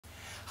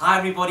Hi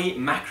everybody,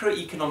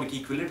 macroeconomic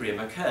equilibrium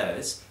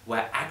occurs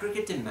where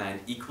aggregate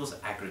demand equals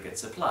aggregate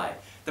supply.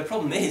 The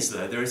problem is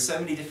though, there are so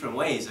many different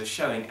ways of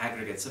showing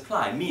aggregate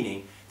supply,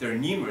 meaning there are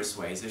numerous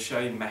ways of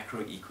showing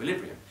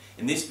macroequilibrium.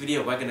 In this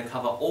video we're going to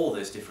cover all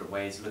those different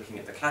ways, looking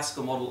at the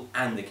classical model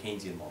and the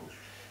Keynesian model.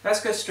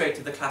 Let's go straight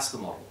to the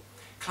classical model.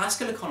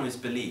 Classical economists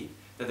believe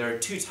that there are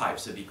two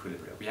types of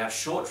equilibrium. We have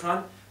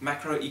short-run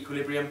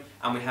macroequilibrium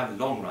and we have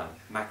long-run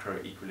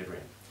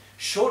macroequilibrium.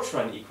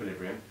 Short-run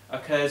equilibrium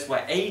occurs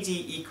where AD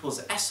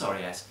equals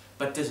SRAS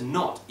but does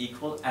not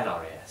equal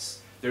LRAS.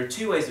 There are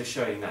two ways of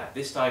showing that.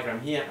 This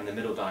diagram here and the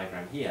middle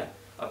diagram here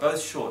are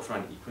both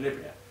short-run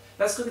equilibria.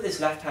 Let's look at this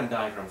left-hand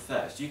diagram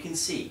first. You can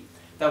see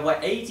that where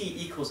AD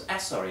equals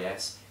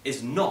SRAS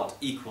is not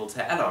equal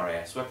to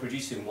LRAS. We're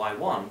producing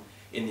Y1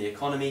 in the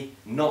economy,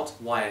 not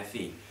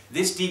YFE.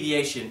 This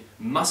deviation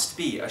must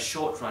be a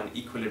short-run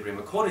equilibrium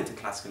according to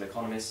classical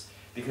economists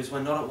because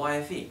we're not at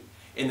YFE.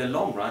 In the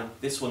long run,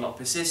 this will not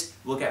persist,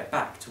 we'll get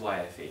back to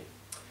YFE.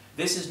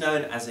 This is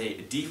known as a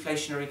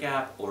deflationary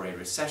gap, or a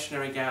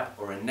recessionary gap,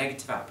 or a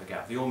negative output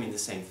gap. They all mean the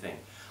same thing.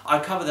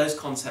 I'll cover those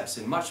concepts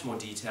in much more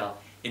detail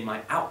in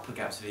my output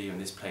gaps video in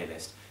this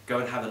playlist. Go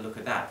and have a look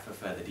at that for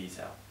further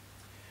detail.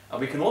 And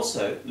we can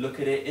also look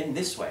at it in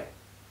this way,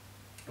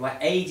 where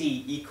AD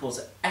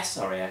equals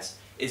SRAS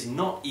is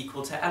not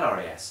equal to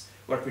LRAS.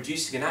 We're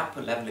producing an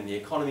output level in the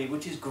economy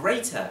which is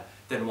greater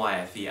than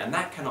YFE, and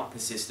that cannot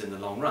persist in the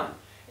long run.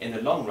 In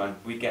the long run,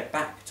 we get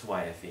back to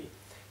YFE.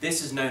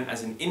 This is known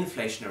as an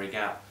inflationary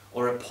gap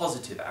or a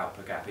positive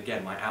output gap.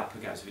 Again, my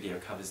output gaps video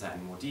covers that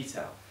in more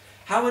detail.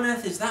 How on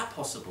earth is that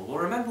possible? Well,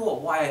 remember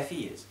what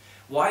YFE is.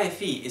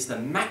 YFE is the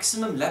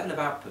maximum level of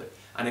output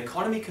an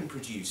economy can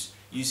produce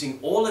using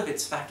all of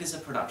its factors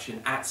of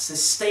production at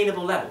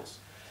sustainable levels.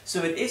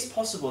 So it is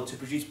possible to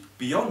produce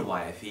beyond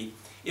YFE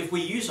if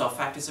we use our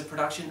factors of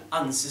production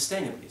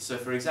unsustainably. So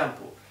for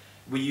example,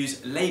 we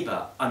use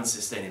labour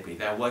unsustainably.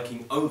 They're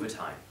working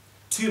overtime.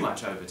 Too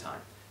much overtime,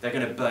 they're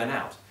going to burn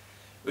out.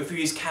 If we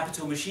use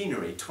capital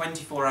machinery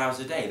 24 hours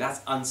a day,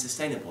 that's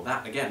unsustainable.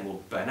 That again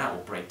will burn out,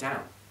 will break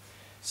down.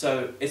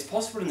 So it's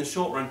possible in the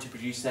short run to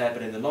produce there,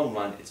 but in the long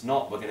run it's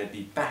not. We're going to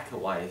be back at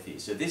YFE.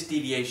 So this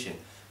deviation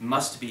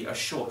must be a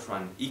short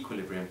run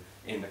equilibrium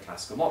in the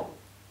classical model.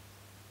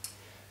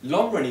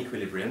 Long run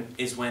equilibrium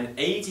is when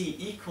AD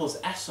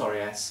equals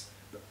SRAS,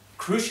 but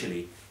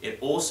crucially it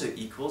also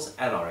equals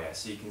LRAS.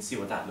 So you can see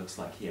what that looks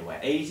like here, where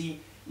AD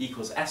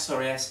equals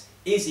SRAS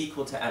is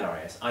equal to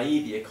LRAS,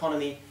 i.e. the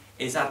economy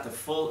is at the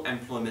full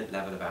employment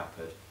level of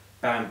output.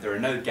 Bam, there are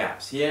no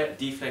gaps. Here,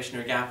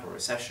 deflationary gap or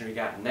recessionary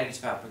gap,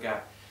 negative output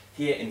gap.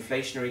 Here,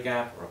 inflationary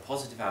gap or a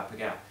positive output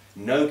gap.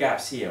 No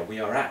gaps here. We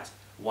are at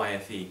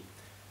YFE,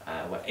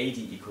 where AD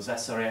equals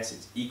SRAS,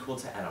 it's equal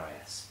to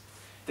LRAS.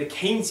 The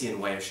Keynesian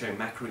way of showing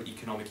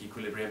macroeconomic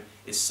equilibrium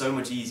is so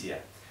much easier.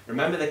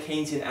 Remember the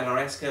Keynesian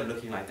LRS curve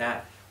looking like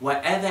that?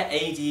 Wherever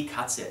AD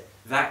cuts it,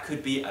 that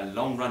could be a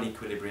long-run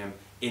equilibrium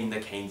in the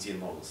Keynesian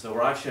model. So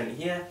where I've shown it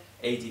here,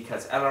 AD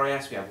cuts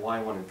LRAS, we have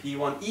Y1 and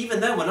P1, even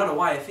though we're not at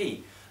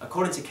YFE,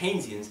 according to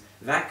Keynesians,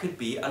 that could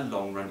be a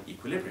long-run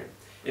equilibrium.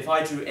 If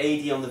I drew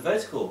AD on the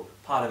vertical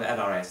part of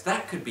LRAS,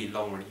 that could be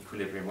long-run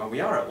equilibrium when we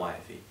are at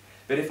YFE.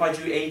 But if I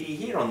drew AD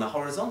here on the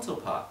horizontal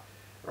part,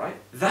 right,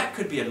 that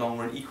could be a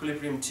long-run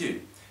equilibrium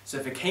too. So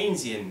for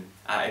Keynesian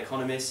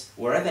economists,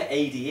 wherever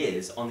AD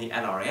is on the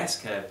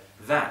LRAS curve,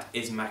 that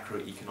is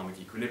macroeconomic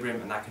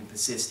equilibrium, and that can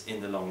persist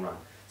in the long run.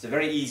 So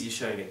very easy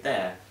showing it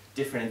there,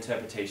 different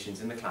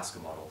interpretations in the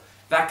classical model.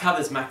 That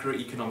covers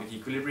macroeconomic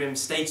equilibrium.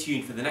 Stay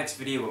tuned for the next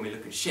video when we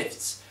look at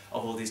shifts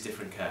of all these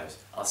different curves.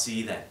 I'll see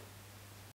you then.